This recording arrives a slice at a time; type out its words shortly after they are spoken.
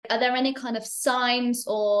are there any kind of signs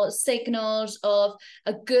or signals of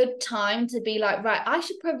a good time to be like, right, I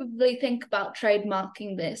should probably think about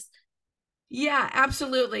trademarking this? Yeah,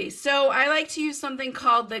 absolutely. So I like to use something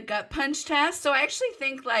called the gut punch test. So I actually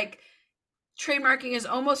think like trademarking is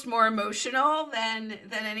almost more emotional than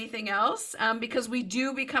anything else, because we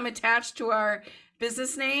do become attached to our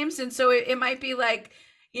business names, and so it might be like,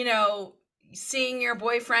 you know, seeing your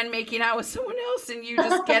boyfriend making out with someone else and you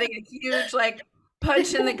just getting a huge like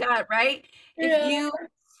punch in the gut, right? If Yeah. you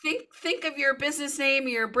think of your business name,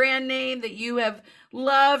 your brand name that you have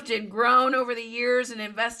loved and grown over the years and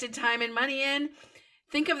invested time and money in,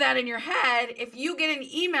 think of that in your head. If you get an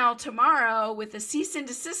email tomorrow with a cease and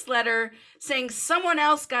desist letter saying someone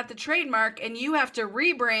else got the trademark and you have to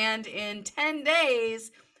rebrand in 10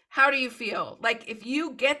 days, how do you feel? Like if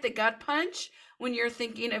you get the gut punch when you're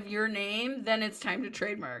thinking of your name, then it's time to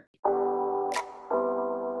trademark.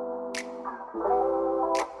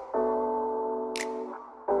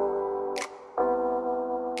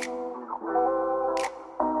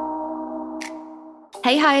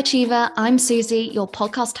 Hey, High Achiever, I'm Susie, your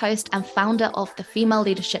podcast host and founder of the Female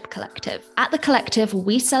Leadership Collective. At the Collective,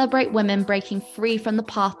 we celebrate women breaking free from the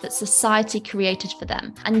path that society created for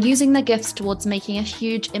them and using their gifts towards making a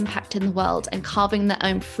huge impact in the world and carving their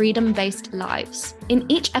own freedom-based lives.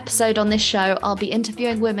 In each episode on this show, I'll be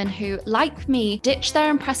interviewing women who, like me, ditched their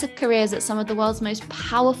impressive careers at some of the world's most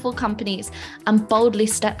powerful companies and boldly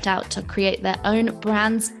stepped out to create their own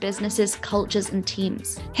brands, businesses, cultures, and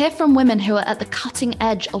teams. Hear from women who are at the cutting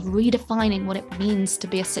edge of redefining what it means to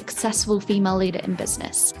be a successful female leader in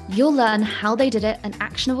business. You'll learn how they did it and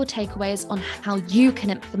actionable takeaways on how you can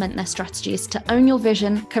implement their strategies to own your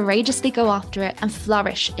vision, courageously go after it, and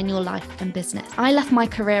flourish in your life and business. I left my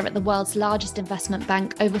career at the world's largest investment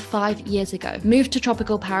bank over 5 years ago, moved to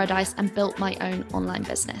tropical paradise, and built my own online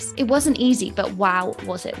business. It wasn't easy, but wow,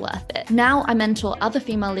 was it worth it. Now I mentor other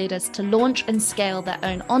female leaders to launch and scale their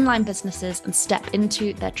own online businesses and step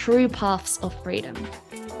into their true paths of freedom.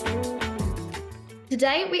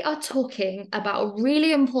 Today, we are talking about a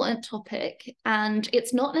really important topic, and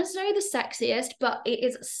it's not necessarily the sexiest, but it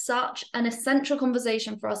is such an essential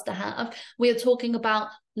conversation for us to have. We are talking about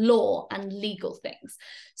law and legal things.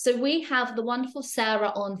 So we have the wonderful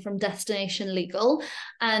Sarah on from Destination Legal,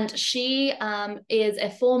 and she is a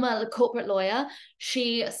former corporate lawyer.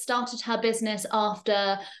 She started her business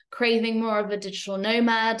after craving more of a digital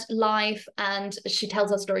nomad life, and she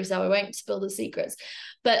tells her story, so I won't spill the secrets.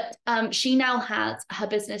 But she now has her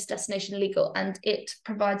business, Destination Legal, and it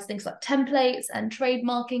provides things like templates and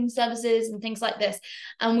trademarking services and things like this.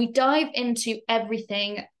 And we dive into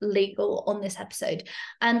everything legal on this episode.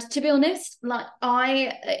 And to be honest,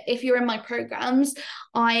 if you're in my programs,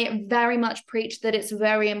 I very much preach that it's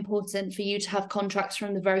very important for you to have contracts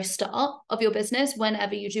from the very start of your business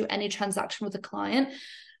whenever you do any transaction with a client,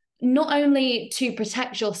 not only to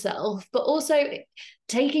protect yourself, but also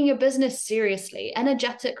taking your business seriously,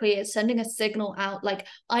 energetically. It's sending a signal out like,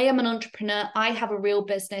 I am an entrepreneur, I have a real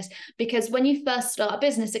business. Because when you first start a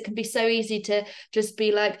business, it can be so easy to just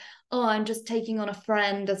be like, oh, I'm just taking on a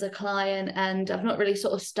friend as a client and I've not really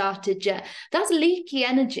sort of started yet. That's leaky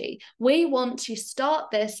energy. We want to start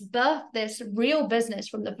this, birth this real business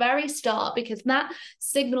from the very start, because that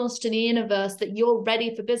signals to the universe that you're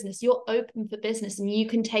ready for business, you're open for business, and you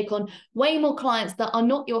can take on way more clients that are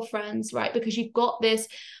not your friends, right? Because you've got this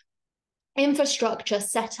infrastructure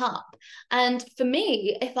set up. And for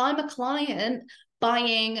me, if I'm a client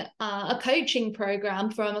buying a coaching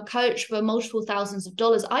program from a coach for multiple thousands of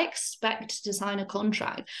dollars, I expect to sign a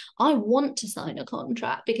contract. I want to sign a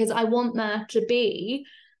contract because I want there to be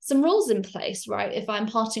some rules in place, right? If I'm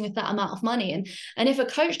parting with that amount of money. And if a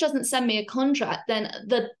coach doesn't send me a contract, then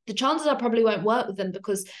the chances I probably won't work with them,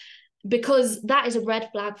 because that is a red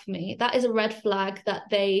flag for me. That is a red flag that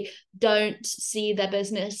they don't see their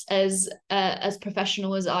business as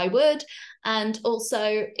professional as I would. And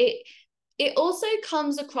also it also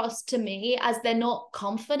comes across to me as they're not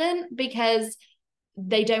confident because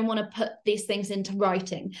they don't want to put these things into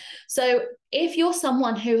writing. So if you're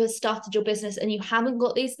someone who has started your business and you haven't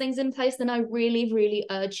got these things in place, then I really, really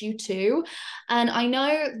urge you to. And I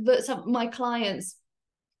know that some of my clients,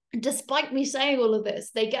 despite me saying all of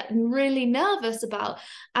this, they get really nervous about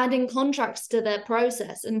adding contracts to their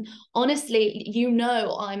process. And honestly,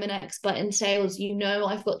 I'm an expert in sales.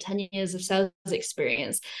 I've got 10 years of sales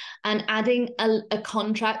experience, and adding a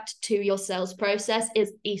contract to your sales process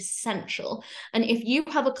is essential. And if you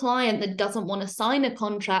have a client that doesn't want to sign a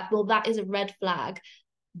contract, well, that is a red flag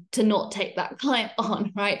to not take that client on,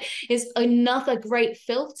 right? Is another great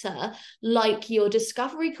filter, like your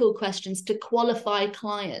discovery call questions to qualify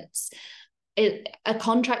clients. a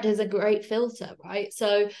contract is a great filter, right?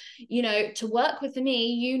 So, to work with me,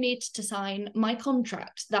 you need to sign my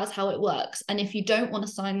contract. That's how it works. And if you don't want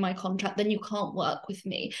to sign my contract, then you can't work with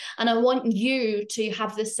me. And I want you to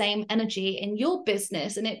have the same energy in your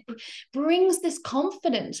business. And it brings this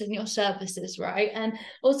confidence in your services, right? And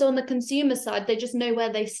also on the consumer side, they just know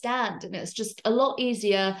where they stand. And it's just a lot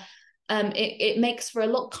easier. It makes for a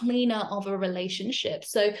lot cleaner of a relationship.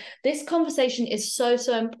 So this conversation is so,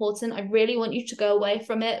 so important. I really want you to go away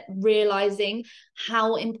from it realizing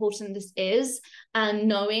how important this is, and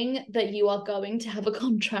knowing that you are going to have a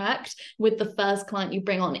contract with the first client you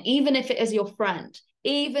bring on, even if it is your friend,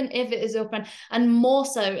 and more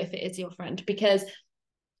so if it is your friend, because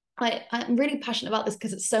I'm really passionate about this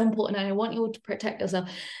because it's so important, and I want you all to protect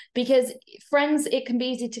yourself. Because friends, it can be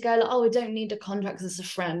easy to go like, oh, we don't need a contract as a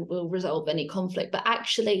friend, we'll resolve any conflict. But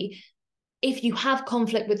actually, if you have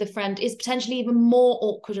conflict with a friend, it's potentially even more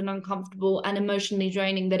awkward and uncomfortable and emotionally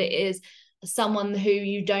draining than it is someone who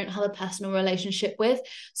you don't have a personal relationship with.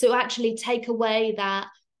 So actually take away that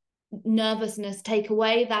nervousness, take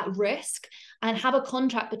away that risk, and have a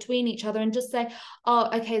contract between each other, and just say, oh,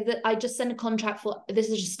 okay, I just send a contract for this,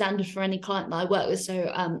 is just standard for any client that I work with.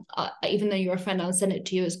 So even though you're a friend, I'll send it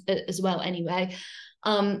to you as well anyway.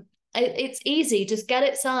 It's easy, just get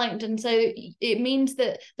it signed. And so it means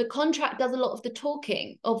that the contract does a lot of the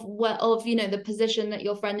talking of the position that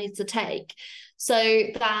your friend needs to take, so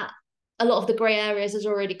that a lot of the gray areas is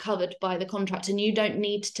already covered by the contract, and you don't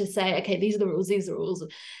need to say, okay, these are the rules, these are the rules.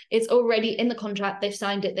 It's already in the contract, they've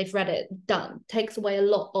signed it, they've read it, done. Takes away a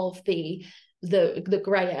lot of the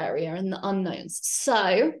gray area and the unknowns.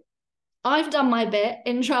 So I've done my bit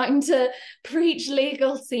in trying to preach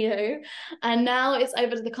legal to you, and now it's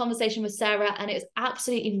over to the conversation with Sarah, and it's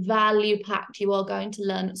absolutely value packed. You are going to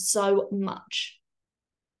learn so much.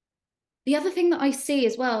 The other thing that I see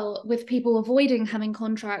as well with people avoiding having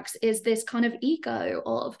contracts is this kind of ego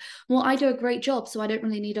of, well, I do a great job, so I don't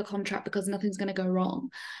really need a contract because nothing's going to go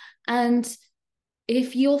wrong. And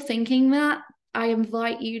if you're thinking that, I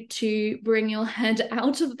invite you to bring your head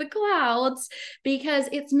out of the clouds, because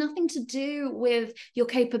it's nothing to do with your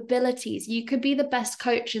capabilities. You could be the best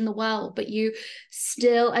coach in the world, but you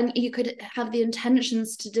could have the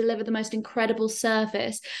intentions to deliver the most incredible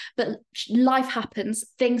service, but life happens,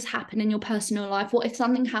 things happen in your personal life. What if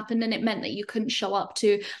something happened and it meant that you couldn't show up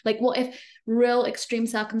to, like, what if real extreme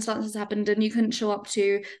circumstances happened and you couldn't show up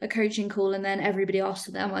to a coaching call and then everybody asked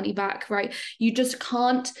for their money back, right? You just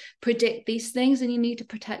can't predict these things, and you need to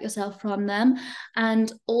protect yourself from them.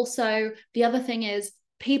 And also the other thing is,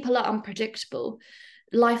 people are unpredictable.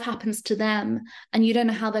 Life happens to them and you don't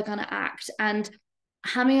know how they're going to act. And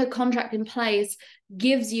having a contract in place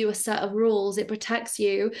gives you a set of rules, it protects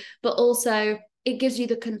you, but also it gives you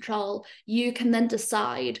the control. You can then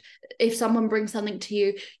decide if someone brings something to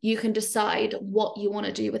you, you can decide what you want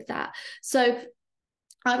to do with that. So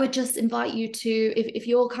I would just invite you to, if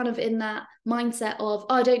you're kind of in that mindset of,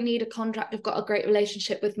 oh, I don't need a contract, I've got a great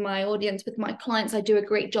relationship with my audience, with my clients, I do a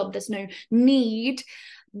great job, there's no need,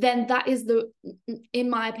 then that is in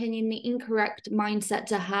my opinion, the incorrect mindset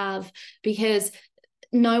to have, because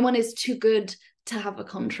no one is too good to have a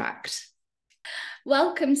contract.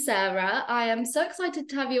 Welcome, Sarah. I am so excited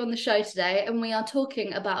to have you on the show today, and we are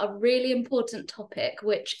talking about a really important topic,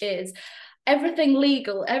 which is everything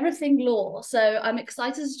legal, everything law. So I'm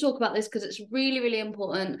excited to talk about this because it's really, really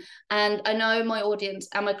important. And I know my audience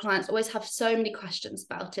and my clients always have so many questions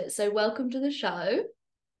about it. So welcome to the show.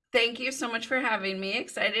 Thank you so much for having me.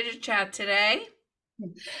 Excited to chat today.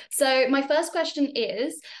 So my first question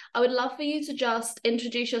is, I would love for you to just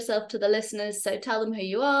introduce yourself to the listeners. So tell them who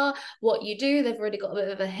you are, what you do. They've already got a bit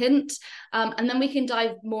of a hint. And then we can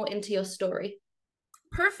dive more into your story.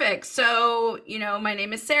 Perfect. So, my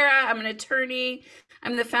name is Sarah. I'm an attorney.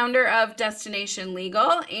 I'm the founder of Destination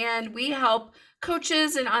Legal, and we help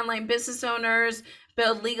coaches and online business owners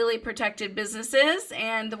build legally protected businesses.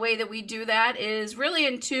 And the way that we do that is really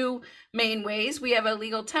in two main ways. We have a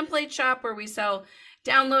legal template shop where we sell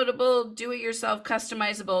downloadable, do-it-yourself,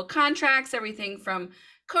 customizable contracts, everything from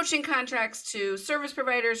coaching contracts to service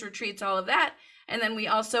providers, retreats, all of that. And then we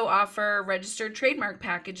also offer registered trademark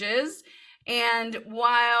packages. And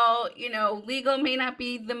while, legal may not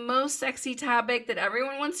be the most sexy topic that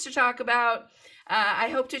everyone wants to talk about, I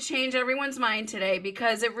hope to change everyone's mind today,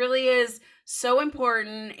 because it really is so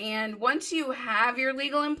important. And once you have your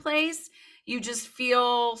legal in place, you just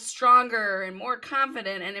feel stronger and more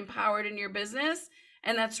confident and empowered in your business.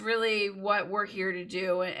 And that's really what we're here to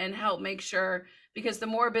do, and help make sure, because the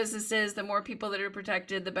more businesses, the more people that are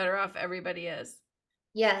protected, the better off everybody is.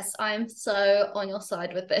 Yes, I'm so on your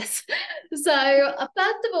side with this. So,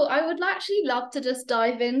 first of all, I would actually love to just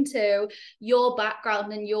dive into your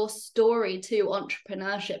background and your story to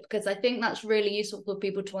entrepreneurship, because I think that's really useful for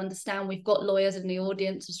people to understand. We've got lawyers in the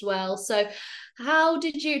audience as well. So, how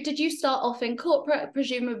did you start off in corporate?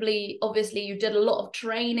 Presumably, obviously, you did a lot of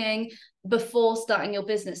training before starting your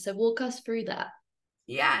business. So, walk us through that.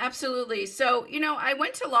 Yeah, absolutely. So, I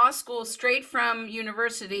went to law school straight from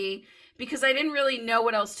university because I didn't really know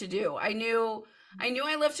what else to do. I knew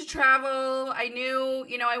I loved to travel. I knew,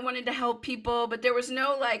 I wanted to help people, but there was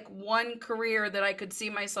no like one career that I could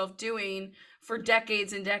see myself doing for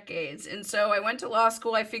decades and decades. And so I went to law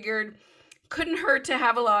school. I figured couldn't hurt to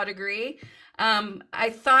have a law degree.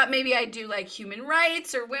 I thought maybe I'd do like human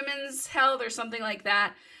rights or women's health or something like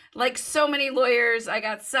that. Like so many lawyers, I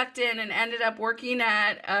got sucked in and ended up working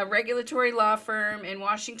at a regulatory law firm in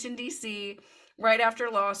Washington, D.C., right after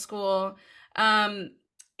law school.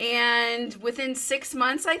 And within 6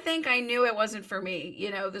 months, I think I knew it wasn't for me.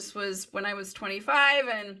 This was when I was 25,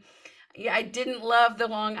 and yeah, I didn't love the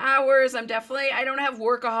long hours. I don't have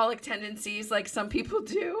workaholic tendencies like some people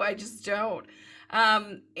do. I just don't.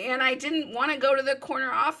 And I didn't want to go to the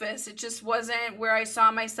corner office. It just wasn't where I saw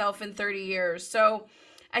myself in 30 years. So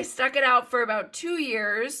I stuck it out for about 2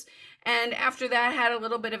 years. And after that, had a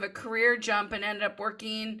little bit of a career jump and ended up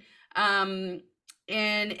working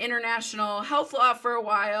in international health law for a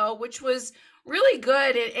while, which was really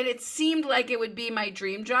good. And it seemed like it would be my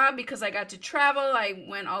dream job because I got to travel. I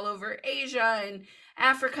went all over Asia and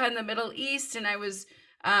Africa and the Middle East, and I was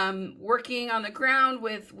working on the ground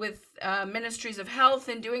with ministries of health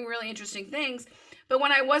and doing really interesting things. But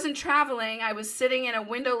when I wasn't traveling, I was sitting in a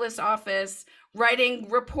windowless office writing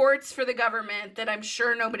reports for the government that I'm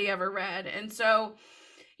sure nobody ever read. And so,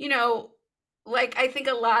 like I think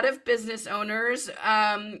a lot of business owners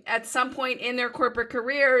at some point in their corporate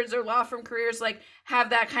careers or law firm careers, like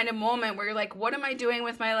have that kind of moment where you're like, what am I doing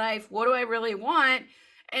with my life? What do I really want?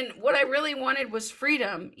 And what I really wanted was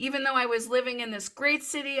freedom. Even though I was living in this great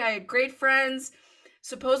city, I had great friends,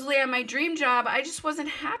 supposedly at my dream job, I just wasn't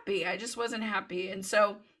happy. And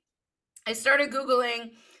so I started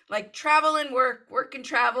Googling like travel and work and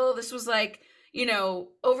travel. This was like,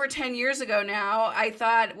 over 10 years ago now. I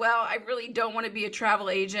thought, well, I really don't want to be a travel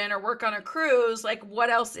agent or work on a cruise. Like, what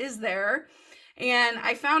else is there? And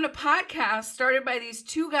I found a podcast started by these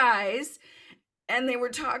two guys, and they were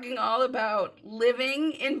talking all about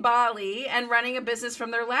living in Bali and running a business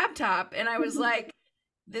from their laptop. And I was like,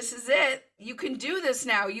 this is it. You can do this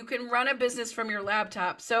now. You can run a business from your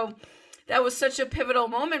laptop. So that was such a pivotal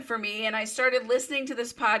moment for me. And I started listening to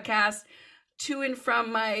this podcast to and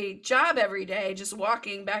from my job every day, just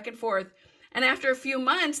walking back and forth. And after a few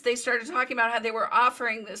months, they started talking about how they were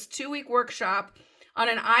offering this 2-week workshop on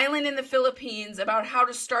an island in the Philippines about how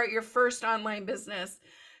to start your first online business.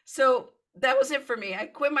 So that was it for me. I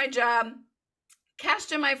quit my job,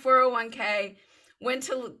 cashed in my 401k, went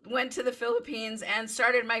to the Philippines and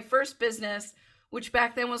started my first business, which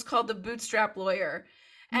back then was called the Bootstrap Lawyer.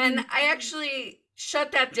 And I actually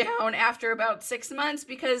shut that down after about 6 months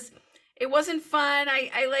because it wasn't fun.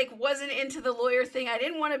 I like wasn't into the lawyer thing. I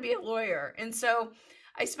didn't want to be a lawyer. And so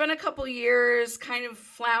I spent a couple years kind of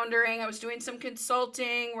floundering. I was doing some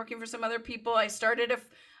consulting, working for some other people. I started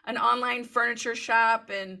an online furniture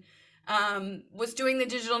shop and was doing the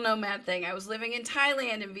digital nomad thing. I was living in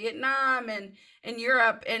Thailand and Vietnam and in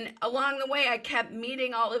Europe. And along the way, I kept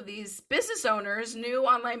meeting all of these business owners, new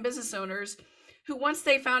online business owners, who once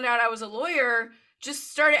they found out I was a lawyer,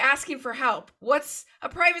 just started asking for help. What's a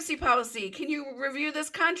privacy policy? Can you review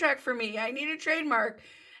this contract for me? I need a trademark.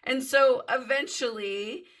 And so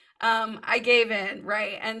eventually I gave in,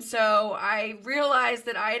 right? And so I realized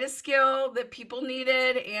that I had a skill that people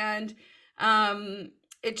needed, and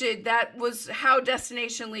that was how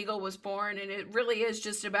Destination Legal was born. And it really is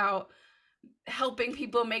just about helping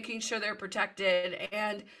people, making sure they're protected.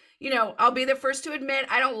 And I'll be the first to admit,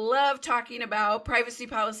 I don't love talking about privacy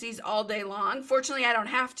policies all day long. Fortunately, I don't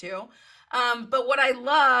have to. But what I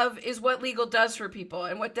love is what legal does for people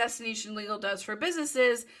and what Destination Legal does for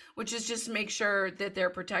businesses, which is just make sure that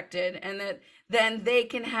they're protected and that then they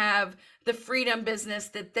can have the freedom business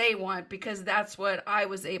that they want, because that's what I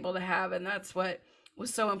was able to have. And that's what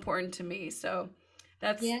was so important to me. So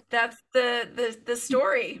that's the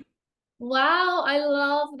story. Wow, I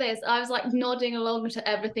love this. I was like nodding along to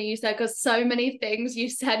everything you said, because so many things you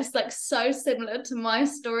said is like so similar to my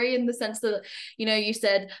story, in the sense that, you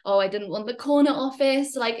said, oh, I didn't want the corner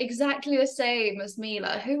office, like exactly the same as me.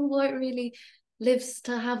 Like, who won't really lives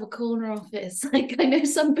to have a corner office. Like, I know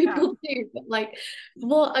some Yeah. people do, but like,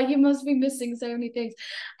 what are you must be missing so many things.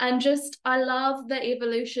 And just, I love the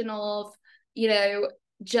evolution of, you know,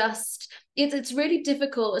 just it's really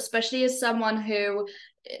difficult, especially as someone who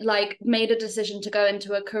like made a decision to go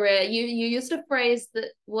into a career. You used a phrase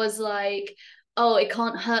that was like, oh, it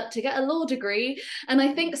can't hurt to get a law degree. And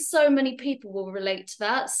I think so many people will relate to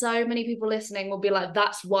that. So many people listening will be like,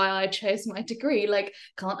 that's why I chose my degree. Like,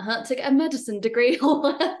 can't hurt to get a medicine degree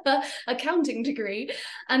or accounting degree.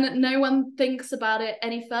 And no one thinks about it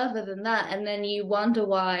any further than that. And then you wonder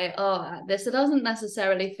why, oh, this doesn't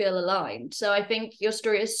necessarily feel aligned. So I think your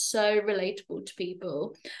story is so relatable to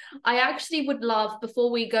people. I actually would love,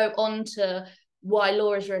 before we go on to why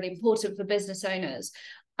law is really important for business owners,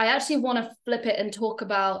 I actually want to flip it and talk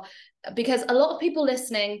about, because a lot of people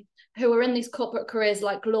listening who are in these corporate careers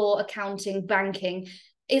like law, accounting, banking,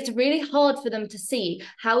 it's really hard for them to see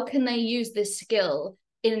how can they use this skill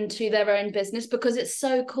into their own business, because it's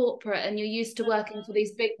so corporate and you're used to working for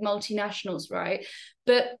these big multinationals, right?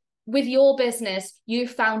 But with your business, you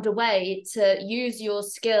found a way to use your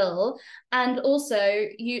skill, and also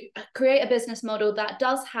you create a business model that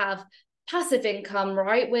does have passive income,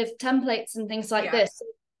 right, with templates and things like Yeah. this.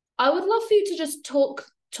 I would love for you to just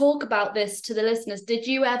talk about this to the listeners. Did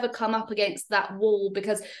you ever come up against that wall?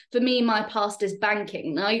 Because for me, my past is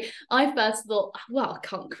banking. I first thought, well, I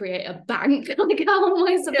can't create a bank. Like, how am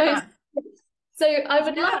I supposed Yeah. to? So I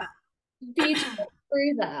would love Yeah. for you to talk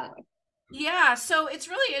through that. Yeah, so it's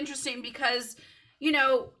really interesting because,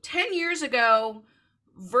 10 years ago,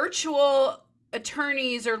 virtual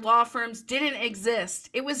attorneys or law firms didn't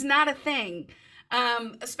exist. It was not a thing.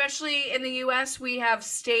 Especially in the US, we have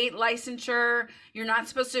state licensure. You're not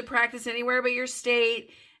supposed to practice anywhere but your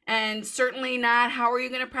state, and certainly not how are you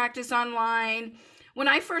going to practice online. When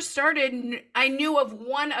I first started, I knew of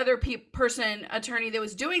one other person, attorney, that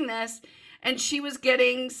was doing this, and she was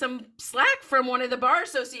getting some slack from one of the bar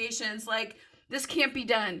associations, like, this can't be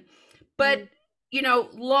done. But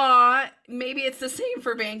law, maybe it's the same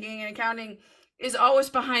for banking and accounting, is always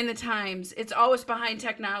behind the times. It's always behind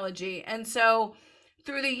technology. And so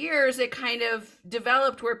through the years, it kind of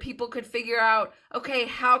developed where people could figure out, okay,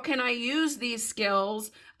 how can I use these skills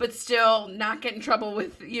but still not get in trouble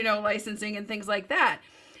with licensing and things like that.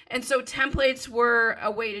 And so templates were a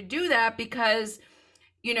way to do that, because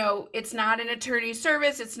it's not an attorney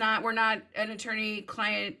service. We're not an attorney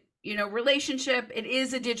client, relationship. It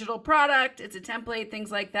is a digital product. It's a template, things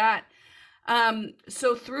like that.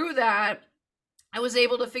 So through that, I was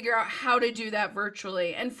able to figure out how to do that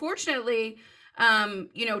virtually. And fortunately,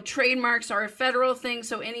 trademarks are a federal thing,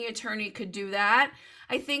 so any attorney could do that.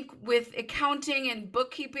 I think with accounting and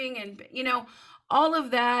bookkeeping and, all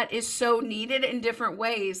of that is so needed in different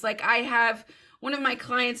ways. Like, I have one of my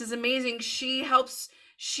clients is amazing. She,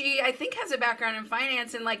 I think, has a background in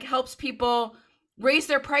finance and like helps people raise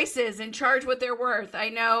their prices and charge what they're worth. I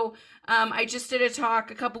know I just did a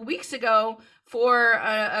talk a couple weeks ago for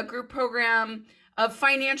a group program of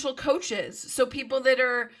financial coaches. So people that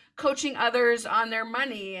are coaching others on their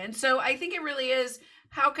money. And so I think it really is,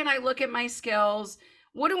 how can I look at my skills?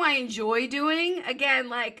 What do I enjoy doing? Again,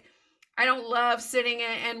 like, I don't love sitting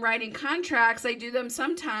and writing contracts. I do them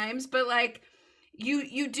sometimes, but like,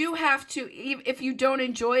 you do have to, if you don't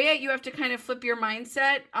enjoy it, you have to kind of flip your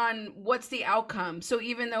mindset on what's the outcome. So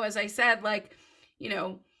even though, as I said, like,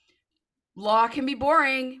 law can be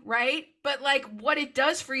boring, right? But like, what it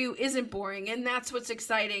does for you isn't boring, and that's what's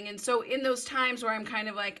exciting. And so in those times where I'm kind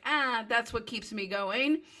of like, that's what keeps me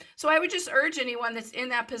going. So I would just urge anyone that's in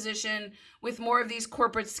that position with more of these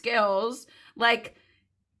corporate skills, like,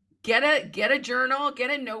 get a journal,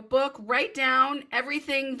 get a notebook, write down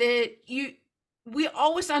everything that we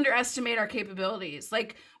always underestimate our capabilities.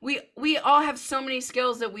 Like, we all have so many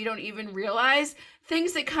skills that we don't even realize.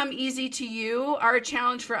 Things that come easy to you are a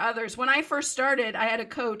challenge for others. When I first started, I had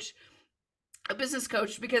a business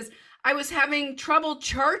coach, because I was having trouble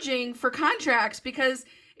charging for contracts because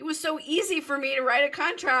it was so easy for me to write a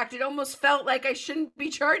contract. It almost felt like I shouldn't be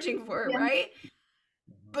charging for it, right?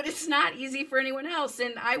 But it's not easy for anyone else.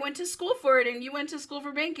 And I went to school for it, and you went to school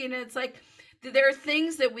for banking. And it's like, there are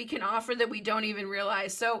things that we can offer that we don't even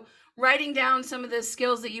realize. So writing down some of the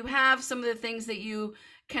skills that you have, some of the things that you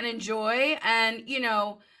can enjoy, and,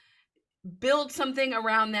 build something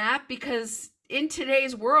around that, because in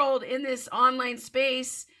today's world, in this online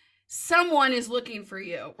space, someone is looking for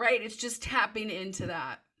you, right? It's just tapping into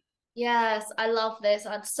that. Yes, I love this.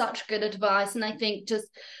 That's such good advice. And I think just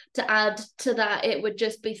to add to that, it would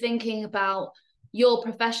just be thinking about your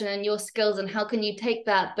profession and your skills and how can you take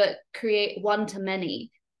that but create one to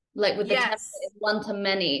many. Like with the template, Yes. it's one to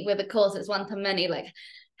many. With the course, it's one to many. Like,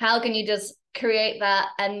 how can you just create that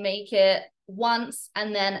and make it once,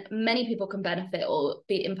 and then many people can benefit or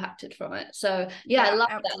be impacted from it? So yeah, I Yeah, love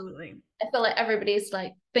that. absolutely. I feel like everybody's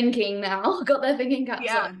like thinking now, got their thinking caps on.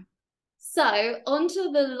 Yeah. So,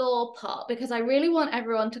 onto the law part, because I really want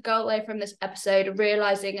everyone to go away from this episode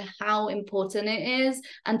realizing how important it is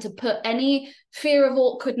and to put any fear of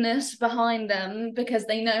awkwardness behind them because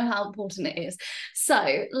they know how important it is.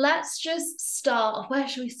 So, let's just start. Where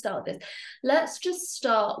should we start this? Let's just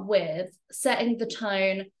start with setting the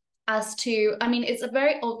tone as to, I mean, it's a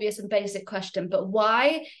very obvious and basic question, but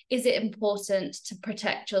why is it important to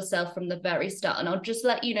protect yourself from the very start? And I'll just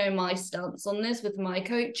let you know my stance on this with my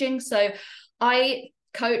coaching. So I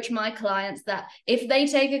coach my clients that if they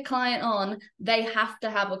take a client on, they have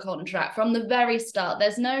to have a contract from the very start.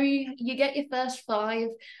 There's no, you get your first 5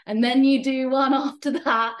 and then you do one after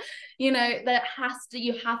that. You know,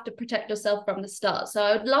 you have to protect yourself from the start. So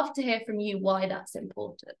I would love to hear from you why that's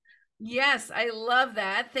important. Yes, I love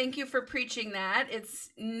that. Thank you for preaching that.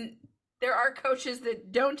 There are coaches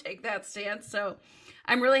that don't take that stance, so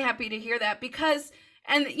I'm really happy to hear that because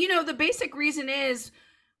and the basic reason is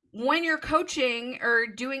when you're coaching or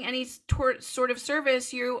doing any sort of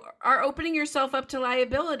service, you are opening yourself up to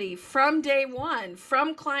liability from day one,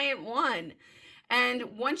 from client one.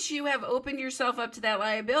 And once you have opened yourself up to that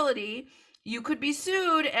liability, you could be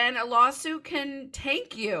sued and a lawsuit can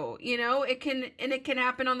tank you. It can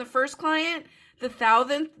happen on the first client, the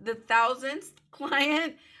thousandth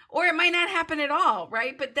client, or it might not happen at all,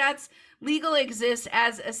 right? But that's legal exists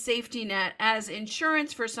as a safety net, as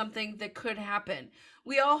insurance for something that could happen.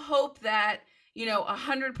 We all hope that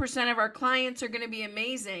 100% of our clients are going to be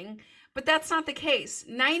amazing, but that's not the case.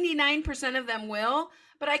 99% of them will,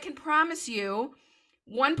 but I can promise you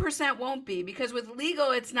 1% won't be, because with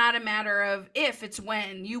legal, it's not a matter of if, it's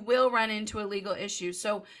when. You will run into a legal issue.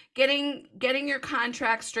 So getting your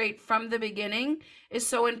contract straight from the beginning is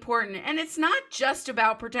so important. And it's not just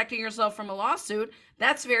about protecting yourself from a lawsuit.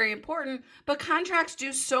 That's very important, but contracts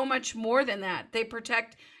do so much more than that. They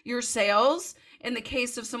protect your sales in the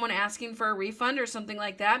case of someone asking for a refund or something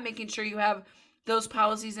like that, making sure you have those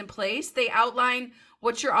policies in place. They outline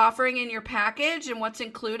what you're offering in your package and what's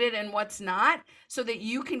included and what's not, so that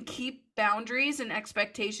you can keep boundaries and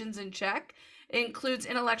expectations in check. It includes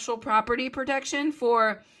intellectual property protection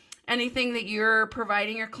for anything that you're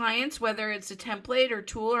providing your clients, whether it's a template or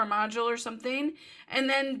tool or module or something. And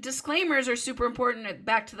then disclaimers are super important,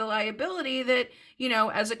 back to the liability, that,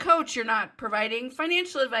 as a coach, you're not providing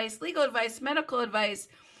financial advice, legal advice, medical advice,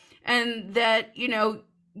 and that,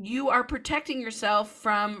 you are protecting yourself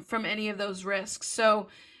from any of those risks. So,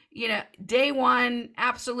 day one,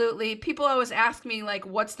 absolutely. People always ask me, like,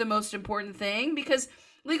 what's the most important thing? Because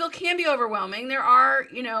legal can be overwhelming. There are,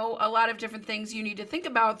 a lot of different things you need to think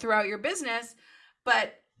about throughout your business,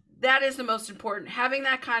 but that is the most important. Having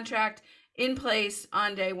that contract in place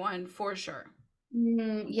on day one, for sure.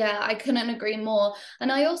 Yeah, I couldn't agree more.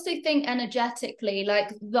 And I also think energetically,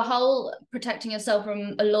 like the whole protecting yourself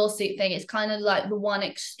from a lawsuit thing is kind of like the one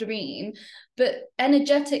extreme. But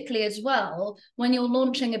energetically as well, when you're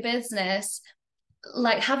launching a business,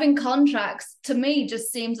 like having contracts to me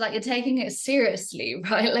just seems like you're taking it seriously,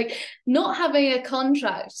 right? Like not having a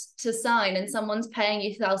contract to sign and someone's paying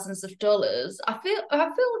you thousands of dollars. I feel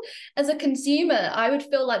as a consumer, I would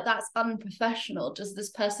feel like that's unprofessional. Does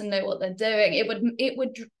this person know what they're doing? It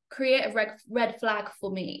would create a red flag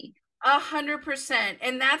for me. 100%.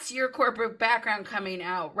 And that's your corporate background coming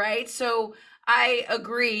out, right? So I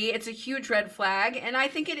agree. It's a huge red flag. And I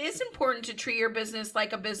think it is important to treat your business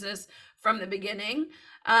like a business from the beginning.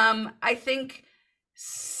 I think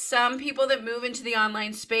some people that move into the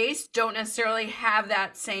online space don't necessarily have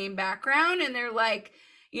that same background, and they're like,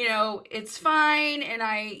 it's fine, and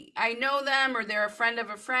I know them, or they're a friend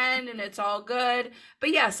of a friend, and it's all good.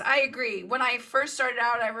 But yes, I agree. When I first started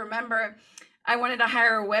out, I remember I wanted to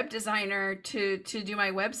hire a web designer to do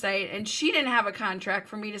my website, and she didn't have a contract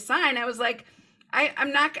for me to sign. I was like,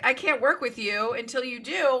 I can't work with you until you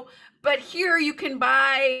do, but here you can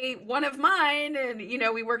buy one of mine. And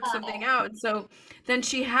we worked something out, and so then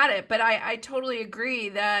she had it. But I totally agree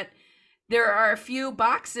that there are a few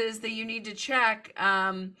boxes that you need to check.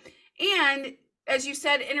 And as you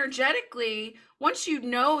said, energetically, once you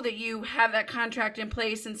know that you have that contract in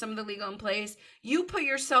place and some of the legal in place, you put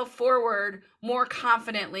yourself forward more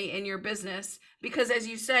confidently in your business, because as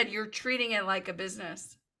you said, you're treating it like a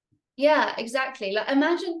business. Yeah, exactly. Like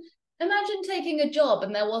imagine Imagine taking a job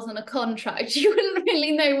and there wasn't a contract. You wouldn't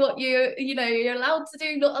really know what you're allowed to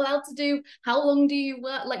do, not allowed to do. How long do you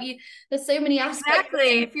work? Like there's so many aspects of Exactly.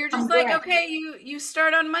 things If you're just become like, gray. okay, you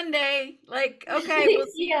start on Monday, like, okay, we'll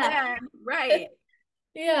see you Yeah. then. Right.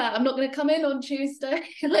 Yeah, I'm not going to come in on Tuesday.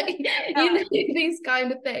 Like, Yeah. these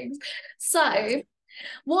kind of things. Yes. So,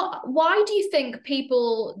 why do you think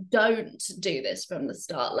people don't do this from the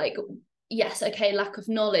start? Like, yes, okay, lack of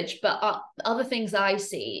knowledge, but other things I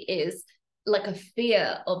see is like a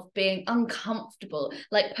fear of being uncomfortable,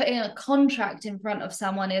 like putting a contract in front of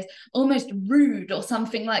someone is almost rude or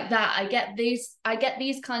something like that. I get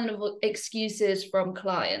these kind of excuses from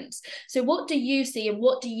clients. So what do you see, and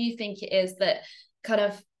what do you think it is that kind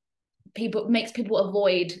of makes people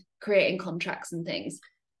avoid creating contracts and things?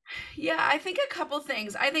 Yeah, I think a couple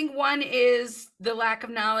things. I think one is the lack of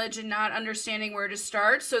knowledge and not understanding where to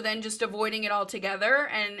start. So then just avoiding it altogether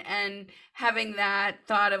and having that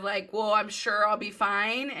thought of like, well, I'm sure I'll be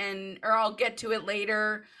fine and or I'll get to it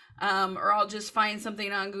later, or I'll just find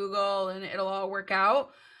something on Google and it'll all work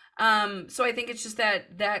out. So I think it's just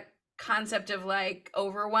that concept of like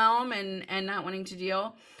overwhelm and not wanting to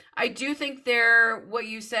deal. I do think what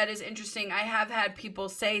you said is interesting. I have had people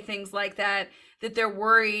say things like that they're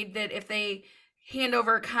worried that if they hand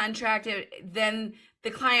over a contract, then the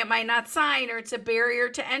client might not sign, or it's a barrier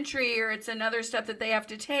to entry, or it's another step that they have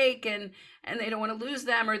to take, and they don't want to lose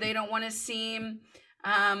them, or they don't want to seem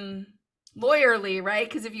lawyerly, right?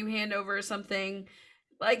 Because if you hand over something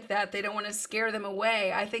like that, they don't want to scare them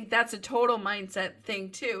away. I think that's a total mindset thing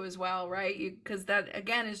too, as well, right? Because that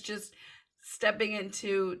again is just stepping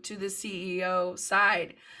into the CEO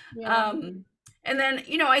side. Yeah. And then,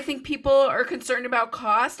 I think people are concerned about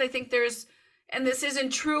cost. I think and this isn't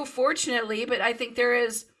true, fortunately, but I think there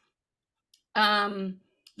is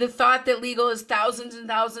the thought that legal is thousands and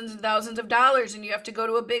thousands and thousands of dollars, and you have to go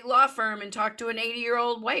to a big law firm and talk to an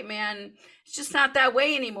 80-year-old white man. It's just not that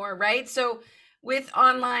way anymore, right? So with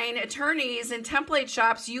online attorneys and template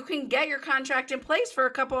shops, you can get your contract in place for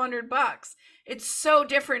a couple $100. It's so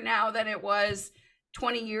different now than it was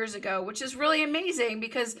 20 years ago, which is really amazing,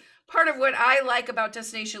 because part of what I like about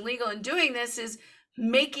Destination Legal and doing this is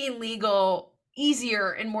making legal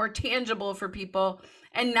easier and more tangible for people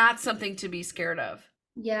and not something to be scared of.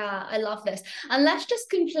 Yeah, I love this. And let's just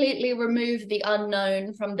completely remove the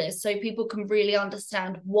unknown from this so people can really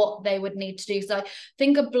understand what they would need to do. So I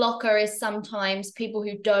think a blocker is sometimes people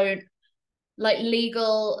who don't like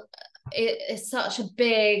legal. It is such a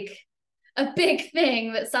big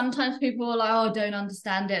thing that sometimes people are like, oh, don't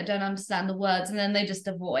understand it, don't understand the words, and then they just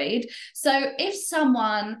avoid. So if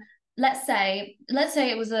someone, let's say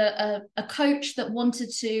it was a coach that wanted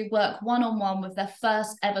to work one-on-one with their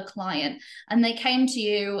first ever client, and they came to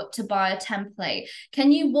you to buy a template,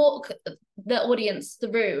 can you walk the audience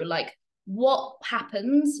through like what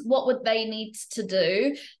happens, what would they need to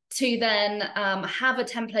do to then have a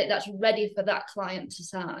template that's ready for that client to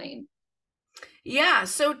sign? Yeah.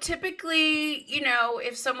 So typically,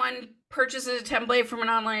 if someone purchases a template from an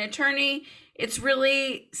online attorney, it's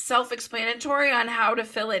really self explanatory on how to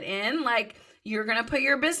fill it in. Like you're going to put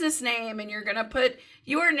your business name, and you're going to put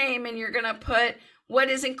your name, and you're going to put what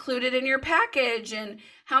is included in your package and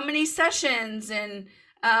how many sessions, and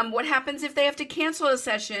what happens if they have to cancel a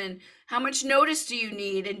session. How much notice do you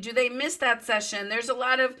need? And do they miss that session? There's a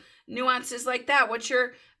lot of nuances like that. What's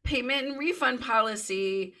your payment and refund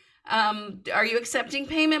policy? Are you accepting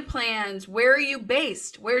payment plans? Where are you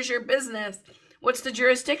based? Where's your business? What's the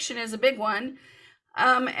jurisdiction is a big one.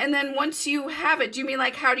 And then once you have it, do you mean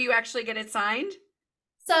like how do you actually get it signed?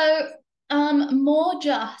 So more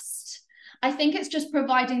just, I think it's just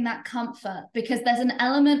providing that comfort, because there's an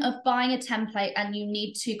element of buying a template and you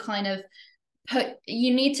need to kind of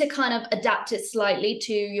adapt it slightly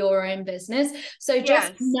to your own business. So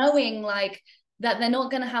just Yes. knowing like that they're not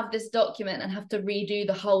going to have this document and have to redo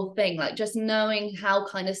the whole thing, like just knowing how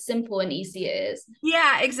kind of simple and easy it is.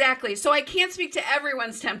 Yeah, exactly. So I can't speak to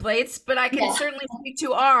everyone's templates, but I can Yeah. certainly speak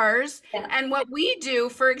to ours. Yeah. And what we do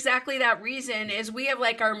for exactly that reason is we have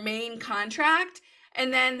like our main contract,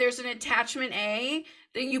 and then there's an attachment A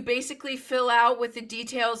that you basically fill out with the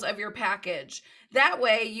details of your package. That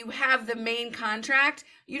way you have the main contract.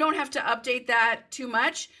 You don't have to update that too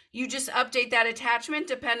much. You just update that attachment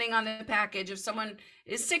depending on the package. If someone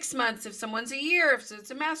is 6 months, if someone's a year, if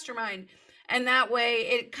it's a mastermind. And that way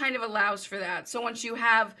it kind of allows for that. So once you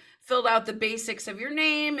have filled out the basics of your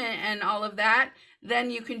name and all of that,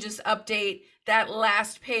 then you can just update that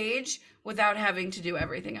last page without having to do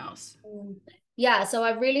everything else. Yeah, so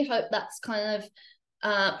I really hope that's kind of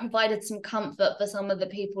provided some comfort for some of the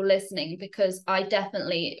people listening, because I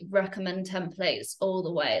definitely recommend templates all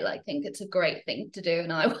the way. Like, I think it's a great thing to do.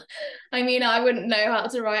 And I mean, I wouldn't know how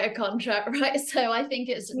to write a contract, right? So I think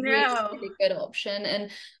it's really good option.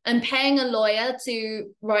 And paying a lawyer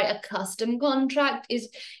to write a custom contract is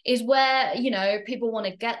where, you know, people want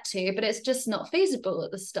to get to, but it's just not feasible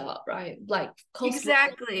at the start, right? Like, cost.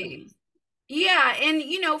 Exactly. Yeah, and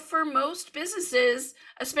you know, for most businesses,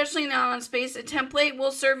 especially in the online space, a template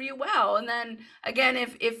will serve you well. And then again,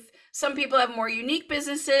 if some people have more unique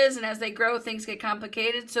businesses and as they grow, things get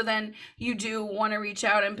complicated, so then you do want to reach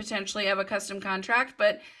out and potentially have a custom contract.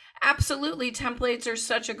 But absolutely, templates are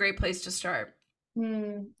such a great place to start.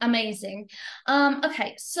 Amazing.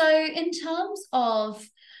 Okay, so in terms of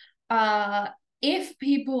if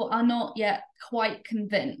people are not yet quite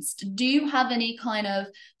convinced, do you have any kind of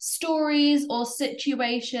stories or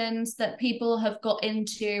situations that people have got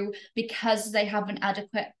into because they haven't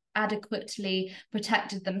adequately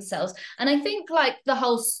protected themselves? And I think like the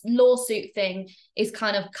whole lawsuit thing is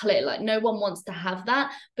kind of clear, like no one wants to have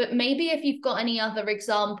that, but maybe if you've got any other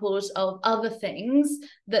examples of other things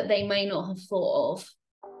that they may not have thought of.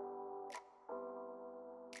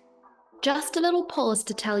 Just a little pause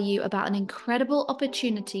to tell you about an incredible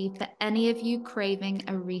opportunity for any of you craving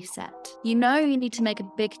a reset. You know you need to make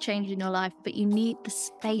a big change in your life, but you need the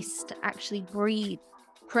space to actually breathe,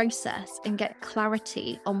 process, and get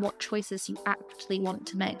clarity on what choices you actually want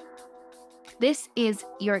to make. This is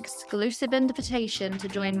your exclusive invitation to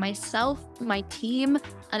join myself, my team,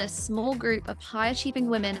 and a small group of high-achieving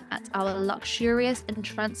women at our luxurious and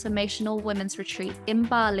transformational women's retreat in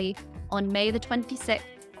Bali on May the 26th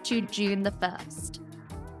to June the 1st.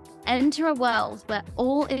 Enter a world where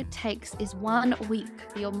all it takes is 1 week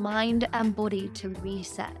for your mind and body to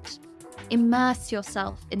reset. Immerse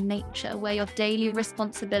yourself in nature where your daily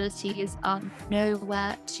responsibilities are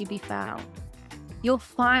nowhere to be found. You'll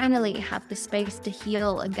finally have the space to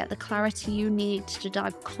heal and get the clarity you need to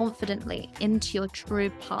dive confidently into your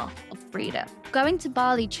true path of freedom. Going to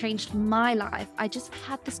Bali changed my life. I just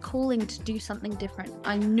had this calling to do something different.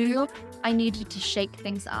 I knew I needed to shake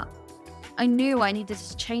things up. I knew I needed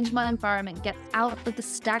to change my environment, get out of the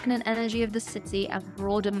stagnant energy of the city, and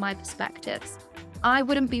broaden my perspectives. I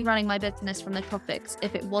wouldn't be running my business from the tropics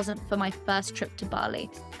if it wasn't for my first trip to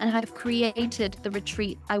Bali, and I've created the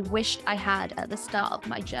retreat I wished I had at the start of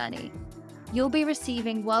my journey. You'll be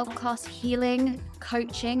receiving world-class healing,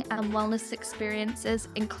 coaching, and wellness experiences,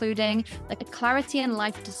 including the Clarity and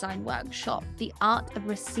Life Design workshop, the Art of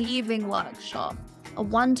Receiving workshop, a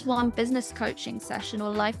one-to-one business coaching session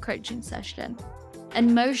or life coaching session,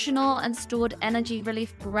 emotional and stored energy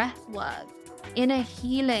relief breath work, inner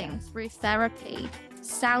healing through therapy,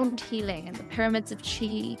 sound healing in the pyramids of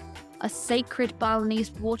Chi, a sacred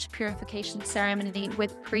Balinese water purification ceremony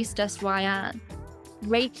with Priestess Ryan,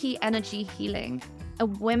 Reiki energy healing, a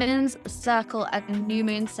women's circle at the new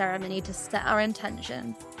moon ceremony to set our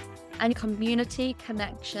intentions, and community,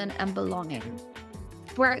 connection, and belonging.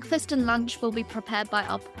 Breakfast and lunch will be prepared by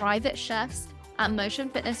our private chefs at Motion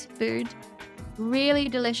Fitness Food, really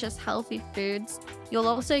delicious, healthy foods. You'll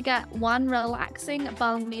also get 1 relaxing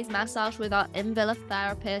Balinese massage with our in-villa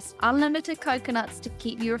therapist, unlimited coconuts to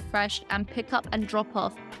keep you refreshed, and pick up and drop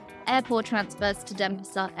off airport transfers to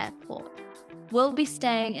Denpasar Airport. We'll be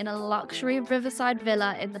staying in a luxury riverside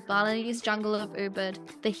villa in the Balinese jungle of Ubud,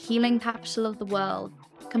 the healing capital of the world,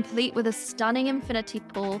 complete with a stunning infinity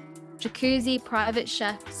pool, jacuzzi, private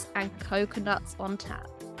chefs, and coconuts on tap.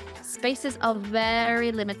 Spaces are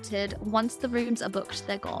very limited. Once the rooms are booked,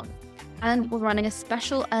 they're gone. And we're running a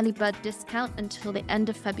special early bird discount until the end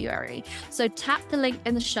of February. So tap the link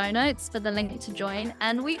in the show notes for the link to join,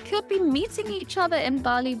 and we could be meeting each other in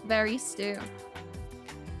Bali very soon.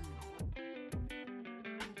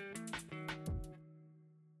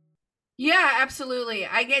 Yeah, absolutely.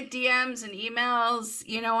 I get DMs and emails,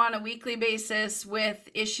 you know, on a weekly basis with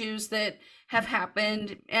issues that have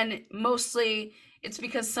happened, and mostly it's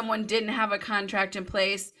because someone didn't have a contract in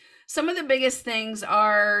place. Some of the biggest things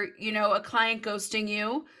are, you know, a client ghosting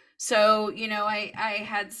you. So, you know,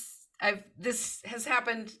 this has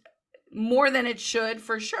happened more than it should,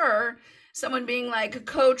 for sure. Someone being like a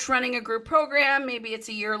coach running a group program, maybe it's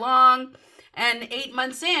a year long, and 8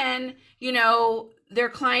 months in, you know, their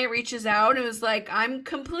client reaches out and was like, I'm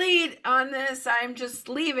complete on this, I'm just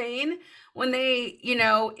leaving. When they, you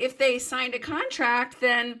know, if they signed a contract,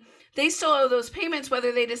 then they still owe those payments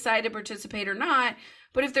whether they decide to participate or not.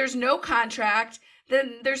 But if there's no contract,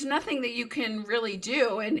 then there's nothing that you can really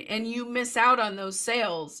do, and you miss out on those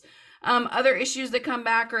sales. Other issues that come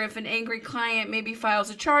back are if an angry client maybe files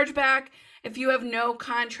a chargeback if you have no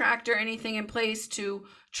contract or anything in place to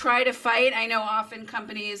try to fight. I know often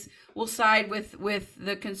companies will side with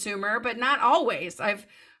the consumer, but not always. I've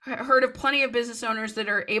heard of plenty of business owners that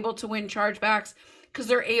are able to win chargebacks because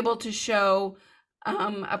they're able to show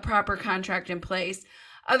a proper contract in place.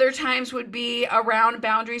 Other times would be around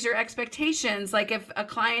boundaries or expectations. Like if a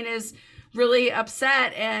client is really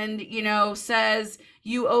upset and, says,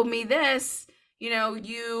 you owe me this,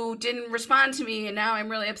 you didn't respond to me and now I'm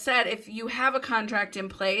really upset. If you have a contract in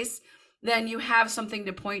place, then you have something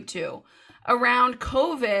to point to. Around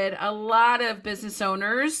COVID, a lot of business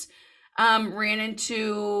owners ran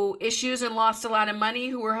into issues and lost a lot of money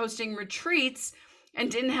who were hosting retreats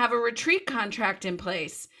and didn't have a retreat contract in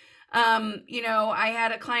place. I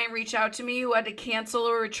had a client reach out to me who had to cancel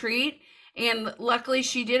a retreat, and luckily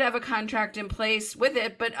she did have a contract in place with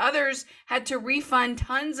it, but others had to refund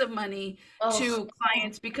tons of money to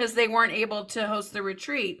clients because they weren't able to host the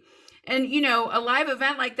retreat. And, a live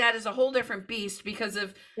event like that is a whole different beast because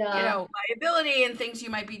of, liability and things you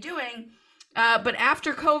might be doing. But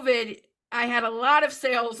after COVID, I had a lot of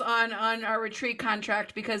sales on our retreat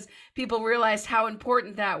contract because people realized how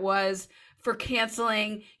important that was for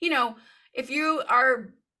canceling. If you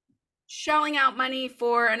are shelling out money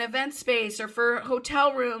for an event space or for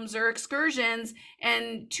hotel rooms or excursions,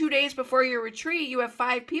 and 2 days before your retreat, you have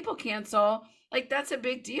 5 people cancel, like that's a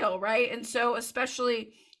big deal, right? And so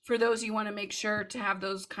especially for those, you want to make sure to have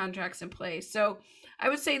those contracts in place. So I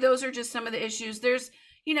would say those are just some of the issues. There's,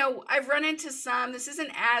 I've run into some, this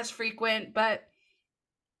isn't as frequent, but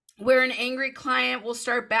where an angry client will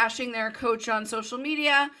start bashing their coach on social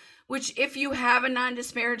media, which if you have a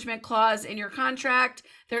non-disparagement clause in your contract,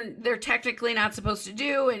 they're technically not supposed to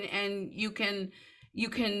do, and you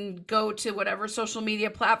can go to whatever social media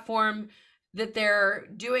platform that they're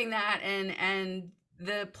doing that, and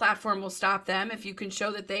the platform will stop them if you can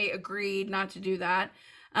show that they agreed not to do that.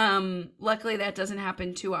 Luckily that doesn't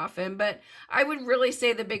happen too often, but I would really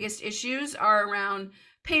say the biggest issues are around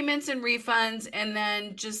payments and refunds, and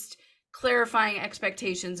then just clarifying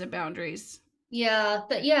expectations and boundaries. Yeah,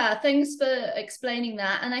 but yeah, thanks for explaining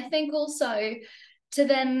that. And I think also to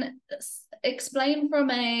then explain from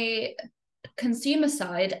a consumer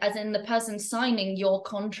side, as in the person signing your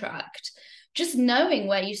contract, just knowing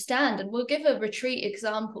where you stand. And we'll give a retreat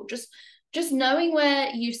example, just knowing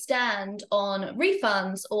where you stand on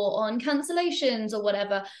refunds or on cancellations or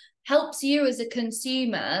whatever helps you as a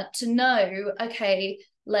consumer to know, okay,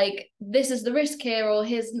 like this is the risk here, or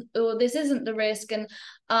this isn't the risk, and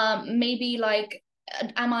maybe like,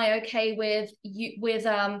 am I okay with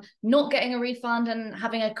not getting a refund and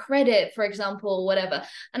having a credit, for example, or whatever.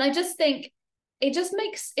 And I just think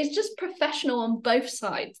it's just professional on both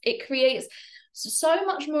sides. It creates so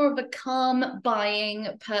much more of a calm buying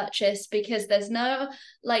purchase because there's no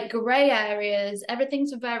like gray areas.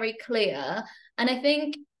 Everything's very clear. And I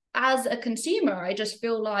think as a consumer, I just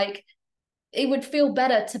feel like it would feel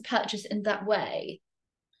better to purchase in that way.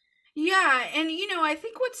 Yeah, and I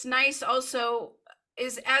think what's nice also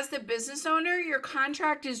is, as the business owner, your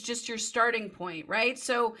contract is just your starting point, right?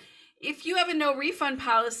 So if you have a no refund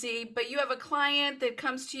policy, but you have a client that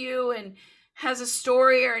comes to you and has a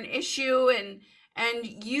story or an issue,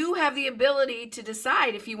 and you have the ability to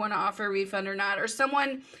decide if you want to offer a refund or not, or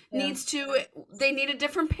someone they need a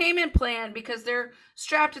different payment plan because they're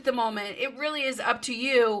strapped at the moment. It really is up to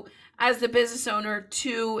you as the business owner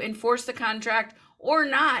to enforce the contract or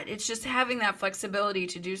not. It's just having that flexibility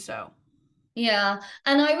to do so. Yeah.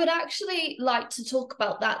 And I would actually like to talk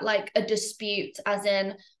about that, like a dispute, as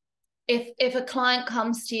in if a client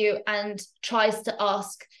comes to you and tries to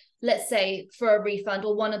ask, let's say, for a refund,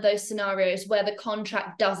 or one of those scenarios where the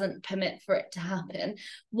contract doesn't permit for it to happen,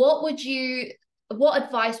 what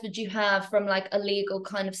advice would you have from like a legal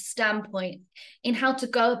kind of standpoint in how to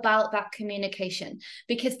go about that communication?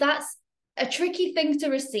 Because that's a tricky thing to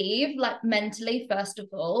receive, like mentally, first of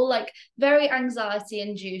all, like very anxiety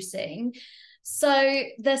inducing. So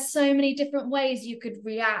there's so many different ways you could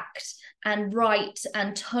react and write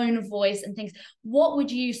and tone of voice and things. What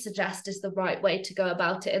would you suggest is the right way to go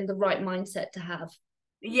about it and the right mindset to have?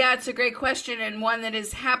 Yeah, it's a great question, and one that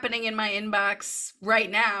is happening in my inbox right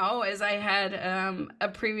now, as I had a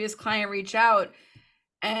previous client reach out,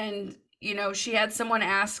 and she had someone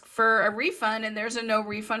ask for a refund, and there's a no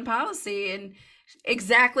refund policy, and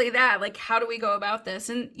exactly that, like, how do we go about this?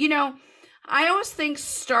 And I always think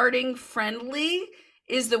starting friendly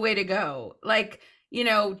is the way to go. Like,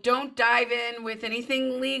 don't dive in with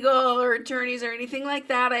anything legal or attorneys or anything like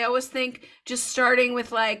that. I always think just starting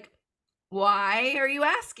with like, why are you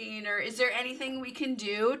asking? Or is there anything we can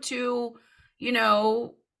do to,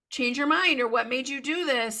 change your mind, or what made you do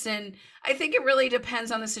this? And I think it really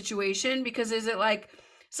depends on the situation, because is it like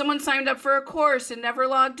someone signed up for a course and never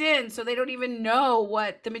logged in, so they don't even know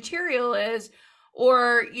what the material is,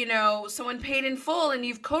 or someone paid in full and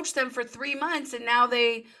you've coached them for 3 months and now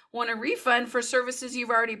they want a refund for services you've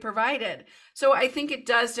already provided. So I think it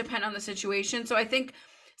does depend on the situation. So I think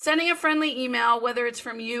sending a friendly email, whether it's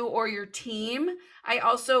from you or your team. I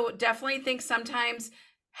also definitely think sometimes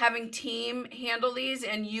having team handle these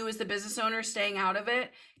and you as the business owner staying out of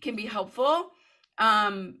it can be helpful.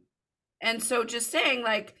 And so just saying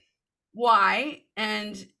like why,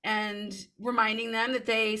 and reminding them that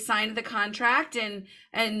they signed the contract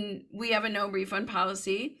and we have a no refund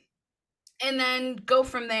policy, and then go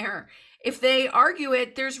from there. If they argue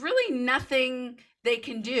it, there's really nothing they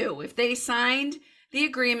can do. If they signed the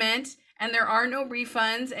agreement and there are no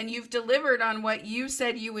refunds and you've delivered on what you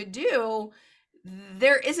said you would do,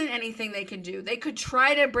 there isn't anything they can do. They could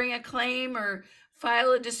try to bring a claim or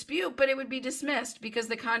file a dispute, but it would be dismissed because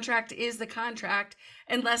the contract is the contract,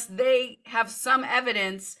 unless they have some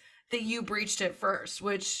evidence that you breached it first,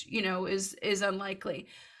 which, is unlikely.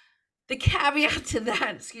 The caveat to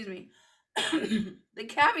that, excuse me, the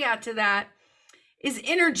caveat to that is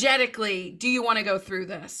energetically, do you want to go through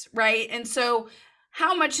this, right? And so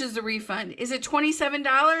how much is the refund? Is it $27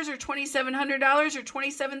 or $2,700 or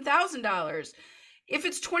 $27,000? If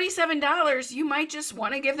it's $27, you might just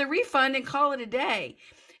want to give the refund and call it a day.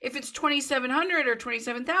 If it's $2,700 or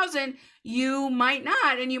 $27,000, you might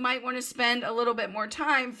not, and you might want to spend a little bit more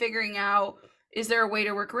time figuring out, is there a way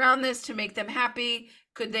to work around this to make them happy?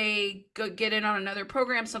 Could they go get in on another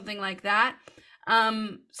program, something like that?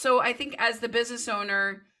 So I think as the business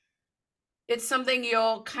owner, it's something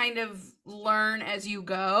you'll kind of learn as you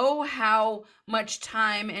go, how much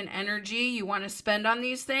time and energy you want to spend on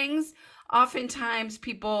these things. Oftentimes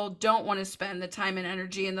people don't want to spend the time and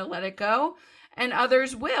energy and they'll let it go, and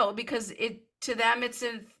others will, because to them it's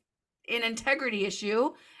an integrity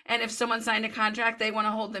issue, and if someone signed a contract, they want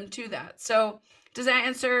to hold them to that. So does that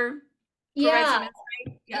answer? Yeah.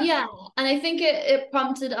 Yeah, and I think it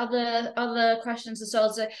prompted other questions as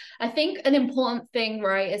well. So I think an important thing,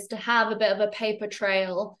 right, is to have a bit of a paper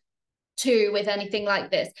trail too with anything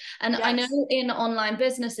like this. And yes. I know in online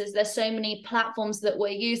businesses there's so many platforms that we're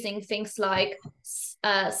using, things like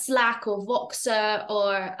Slack or Voxer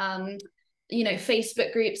or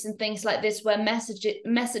Facebook groups and things like this, where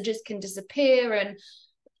messages can disappear and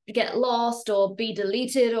get lost or be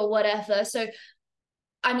deleted or whatever. So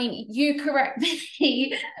I mean, you correct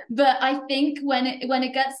me, but I think when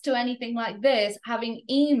it gets to anything like this, having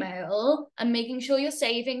email and making sure you're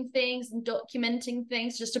saving things and documenting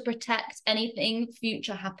things just to protect anything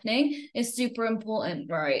future happening is super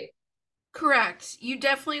important, right? Correct. You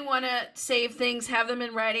definitely want to save things, have them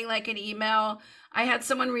in writing, like an email. I had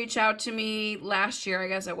someone reach out to me last year, I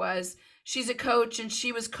guess it was. She's a coach and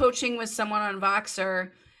she was coaching with someone on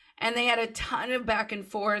Voxer, and they had a ton of back and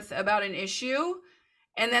forth about an issue.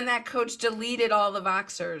 And then that coach deleted all the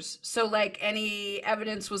Voxers. So like any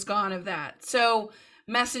evidence was gone of that. So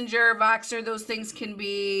Messenger, Voxer, those things can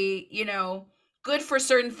be, good for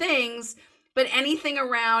certain things, but anything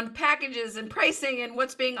around packages and pricing and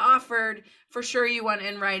what's being offered, for sure you want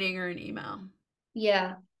in writing or an email.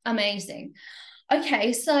 Yeah, amazing.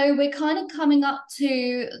 Okay, so we're kind of coming up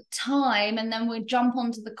to time and then we'll jump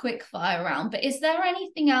onto the quick fire round. But is there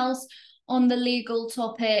anything else on the legal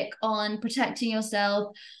topic, on protecting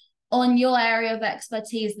yourself, on your area of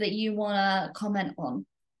expertise that you want to comment on?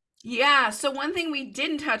 Yeah, so one thing we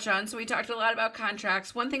didn't touch on, so we talked a lot about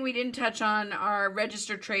contracts. One thing we didn't touch on are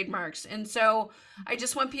registered trademarks. And so I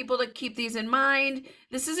just want people to keep these in mind.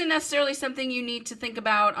 This isn't necessarily something you need to think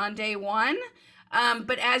about on day one,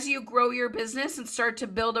 but as you grow your business and start to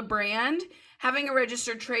build a brand, having a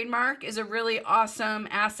registered trademark is a really awesome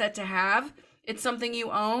asset to have. It's something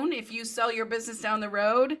you own. If you sell your business down the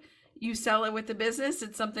road, you sell it with the business.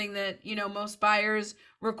 It's something that, most buyers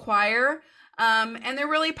require. And they're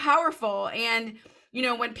really powerful. And,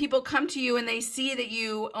 when people come to you and they see that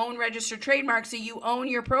you own registered trademarks, that you own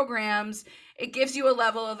your programs, it gives you a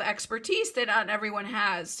level of expertise that not everyone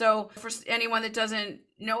has. So for anyone that doesn't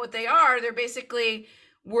know what they are, they're basically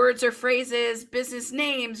words or phrases, business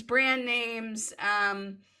names, brand names,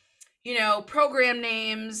 program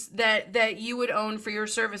names that you would own for your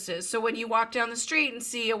services. So when you walk down the street and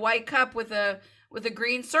see a white cup with a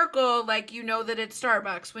green circle, like, that it's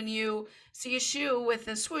Starbucks. When you see a shoe with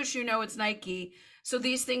a swoosh, it's Nike. So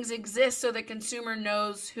these things exist so the consumer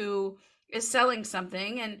knows who is selling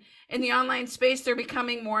something. And in the online space, they're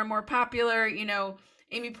becoming more and more popular.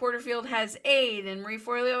 Amy Porterfield has 8 and Marie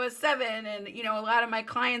Forleo has 7. And, a lot of my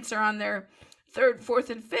clients are on their third, fourth,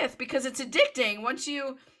 and fifth, because it's addicting. Once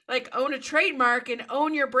you like own a trademark and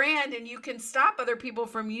own your brand, and you can stop other people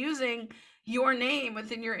from using your name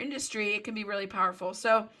within your industry, it can be really powerful.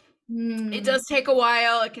 So it does take a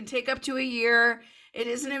while. It can take up to a year. It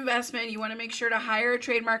is an investment. You want to make sure to hire a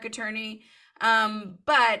trademark attorney.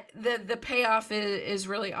 But the payoff is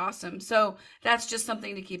really awesome. So that's just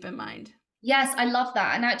something to keep in mind. Yes, I love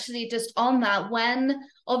that. And actually, just on that, when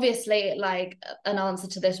obviously, like an answer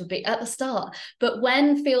to this would be at the start, but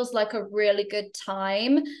when feels like a really good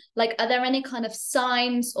time, like, are there any kind of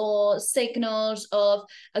signs or signals of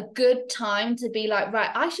a good time to be like, right,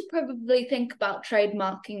 I should probably think about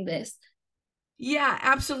trademarking this? Yeah,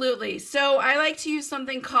 absolutely. So I like to use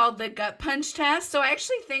something called the gut punch test. So I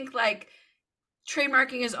actually think like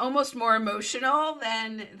trademarking is almost more emotional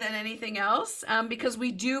than anything else, because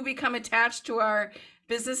we do become attached to our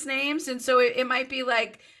business names. And so it might be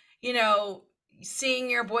like, you know, seeing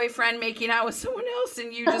your boyfriend making out with someone else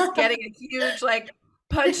and you just getting a huge like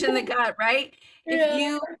punch in the gut, right? If Yeah.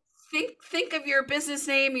 you think of your business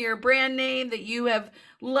name, your brand name that you have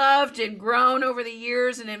loved and grown over the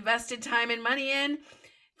years and invested time and money in,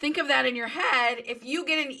 think of that in your head. If you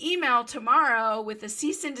get an email tomorrow with a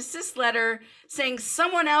cease and desist letter saying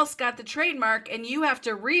someone else got the trademark and you have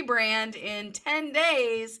to rebrand in 10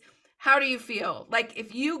 days, how do you feel? Like,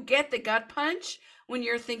 if you get the gut punch when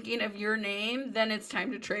you're thinking of your name, then it's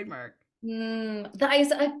time to trademark. That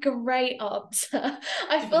is a great answer.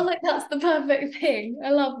 I feel like that's the perfect thing. I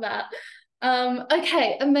love that.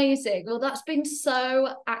 Okay, amazing. Well, that's been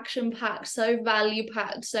so action-packed, so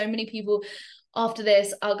value-packed. So many people after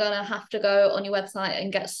this are gonna have to go on your website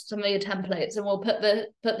and get some of your templates, and we'll put the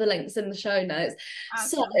links in the show notes.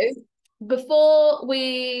 So Awesome. before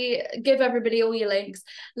we give everybody all your links,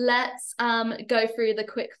 let's go through the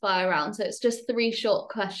quick fire round. So it's just 3 short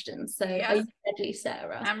questions. So are Yes, you ready,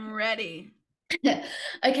 Sarah? I'm ready.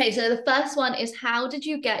 Okay, so the first one is, how did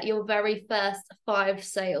you get your very first 5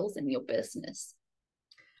 sales in your business?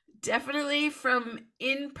 Definitely from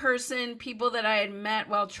in-person people that I had met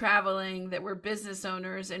while traveling that were business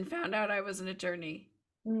owners and found out I was an attorney.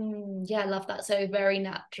 Yeah, I love that. So very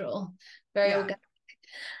natural, very Yeah. organic.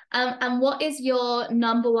 And what is your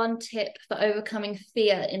number one tip for overcoming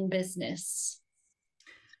fear in business?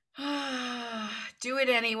 Do it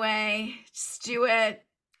anyway. Just do it.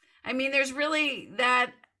 I mean, there's really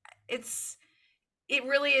that it's it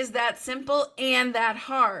really is that simple and that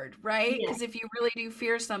hard, right? Yeah. Because if you really do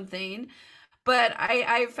fear something, but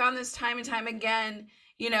I found this time and time again,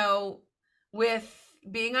 you know, with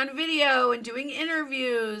being on video and doing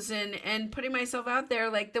interviews and putting myself out there,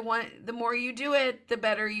 like the more you do it, the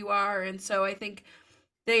better you are. And so I think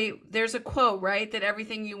there's a quote, right, that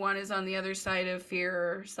everything you want is on the other side of fear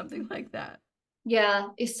or something like that. Yeah,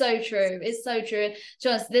 it's so true. It's so true.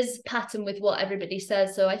 Just this pattern with what everybody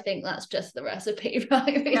says. So I think that's just the recipe,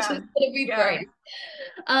 right? Which is Yeah. gonna be Yeah. brave.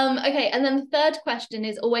 Okay, and then the third question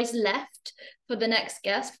is always left for the next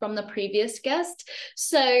guest from the previous guest.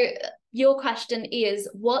 So your question is,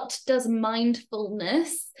 what does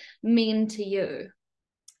mindfulness mean to you?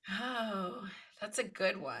 Oh, that's a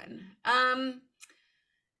good one.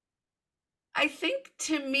 I think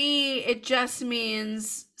to me, it just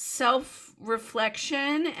means self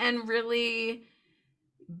reflection and really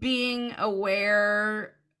being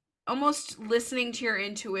aware, almost listening to your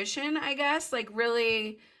intuition, I guess, like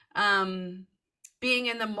really being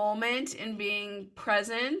in the moment and being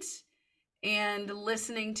present and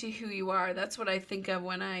listening to who you are. That's what I think of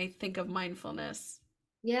when I think of mindfulness.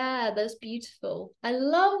 Yeah, that's beautiful. I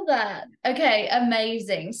love that. Okay,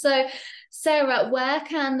 amazing. So, Sarah, where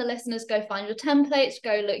can the listeners go find your templates,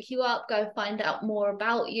 go look you up, go find out more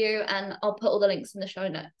about you? And I'll put all the links in the show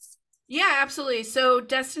notes. Yeah, absolutely. So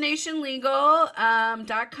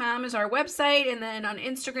destinationlegal.com is our website, and then on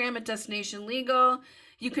Instagram at Destination Legal.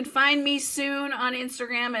 You can find me soon on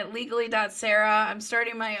Instagram at legally.sarah. I'm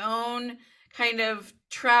starting my own kind of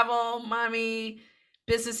travel mommy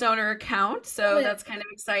business owner account, so that's kind of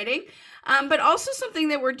exciting. But also something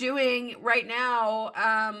that we're doing right now,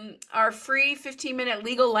 are free 15-minute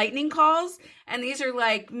legal lightning calls. And these are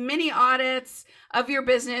like mini audits of your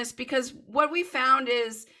business, because what we found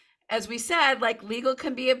is, as we said, like legal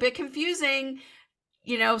can be a bit confusing.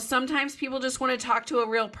 You know, sometimes people just want to talk to a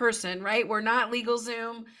real person, right? We're not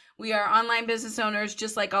LegalZoom. We are online business owners,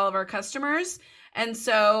 just like all of our customers. And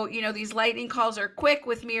so, you know, these lightning calls are quick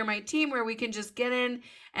with me or my team, where we can just get in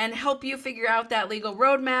and help you figure out that legal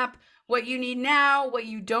roadmap, what you need now, what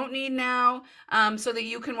you don't need now, so that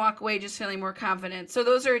you can walk away just feeling more confident. So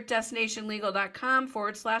those are at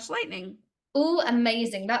destinationlegal.com/lightning. Oh,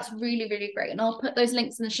 amazing. That's really, really great. And I'll put those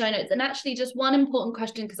links in the show notes. And actually, just one important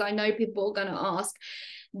question, because I know people are going to ask.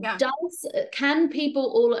 Yeah. Can people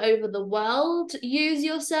all over the world use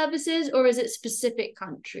your services, or is it specific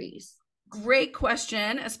countries? Great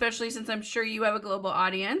question, especially since I'm sure you have a global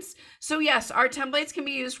audience. So yes, our templates can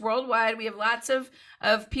be used worldwide. We have lots of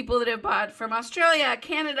people that have bought from Australia,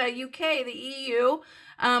 Canada, UK, the EU.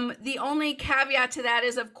 The only caveat to that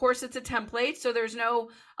is, of course, it's a template, so there's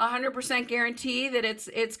no 100% guarantee that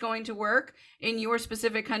it's going to work in your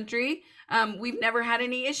specific country. We've never had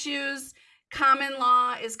any issues. Common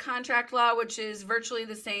law is contract law, which is virtually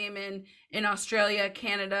the same in Australia,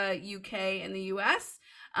 Canada, UK, and the US.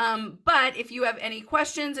 But if you have any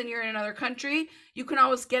questions and you're in another country, you can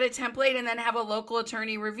always get a template and then have a local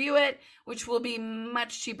attorney review it, which will be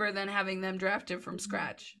much cheaper than having them drafted from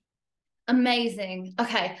scratch. Amazing.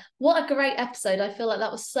 Okay, what a great episode. I feel like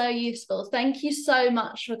that was so useful. Thank you so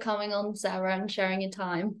much for coming on, Sarah, and sharing your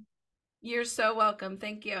time. You're so welcome.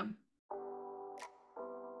 Thank you.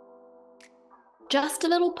 Just a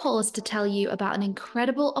little pause to tell you about an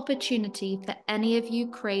incredible opportunity for any of you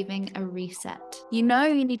craving a reset. You know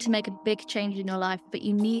you need to make a big change in your life, but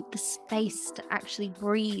you need the space to actually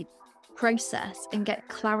breathe, process, and get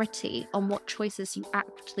clarity on what choices you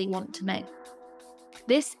actually want to make.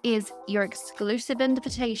 This is your exclusive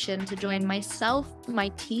invitation to join myself, my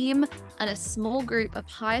team, and a small group of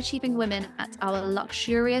high-achieving women at our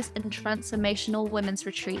luxurious and transformational women's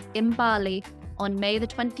retreat in Bali on May the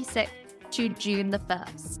 26th to June the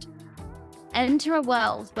 1st. Enter a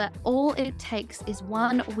world where all it takes is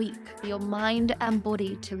 1 week for your mind and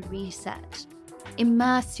body to reset.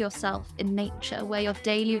 Immerse yourself in nature where your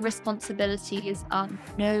daily responsibilities are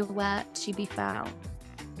nowhere to be found.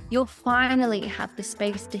 You'll finally have the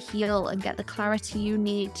space to heal and get the clarity you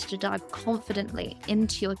need to dive confidently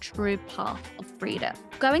into your true path of freedom.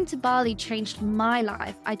 Going to Bali changed my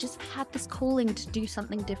life. I just had this calling to do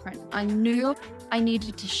something different. I knew I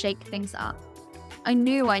needed to shake things up. I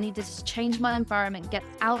knew I needed to change my environment, get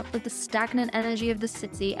out of the stagnant energy of the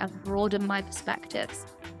city, and broaden my perspectives.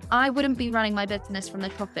 I wouldn't be running my business from the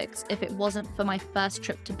tropics if it wasn't for my first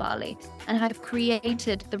trip to Bali, and I've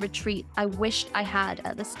created the retreat I wished I had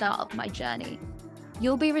at the start of my journey.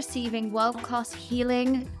 You'll be receiving world-class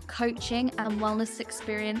healing, coaching, and wellness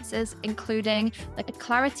experiences, including a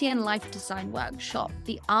clarity and life design workshop,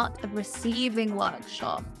 the art of receiving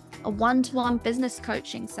workshop, a one-to-one business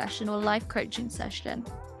coaching session or life coaching session,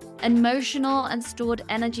 emotional and stored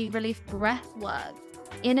energy relief breath work,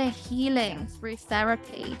 inner healing through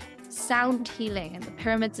therapy, sound healing and the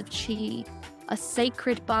pyramids of chi, a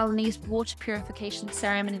sacred Balinese water purification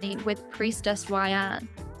ceremony with Priestess Ryan,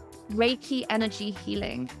 Reiki energy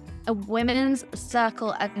healing, a women's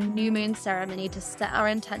circle at the new moon ceremony to set our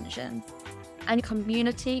intentions, and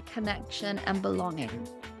community, connection, and belonging.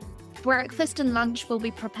 Breakfast and lunch will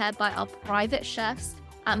be prepared by our private chefs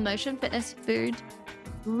at Motion Fitness Food,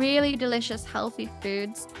 really delicious, healthy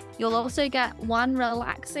foods. You'll also get 1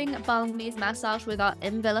 relaxing Balinese massage with our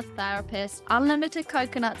in-villa therapist, unlimited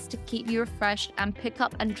coconuts to keep you refreshed, and pick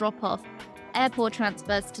up and drop off airport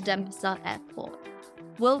transfers to Denpasar Airport.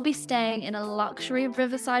 We'll be staying in a luxury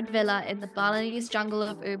riverside villa in the Balinese jungle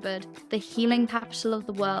of Ubud, the healing capital of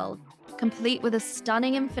the world, complete with a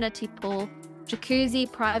stunning infinity pool,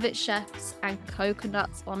 jacuzzi, private chefs, and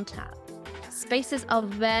coconuts on tap. Spaces are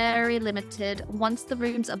very limited. Once the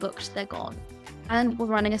rooms are booked, they're gone. And we're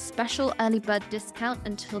running a special early bird discount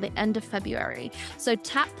until the end of February. So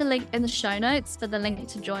tap the link in the show notes for the link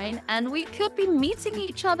to join, and we could be meeting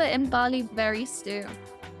each other in Bali very soon.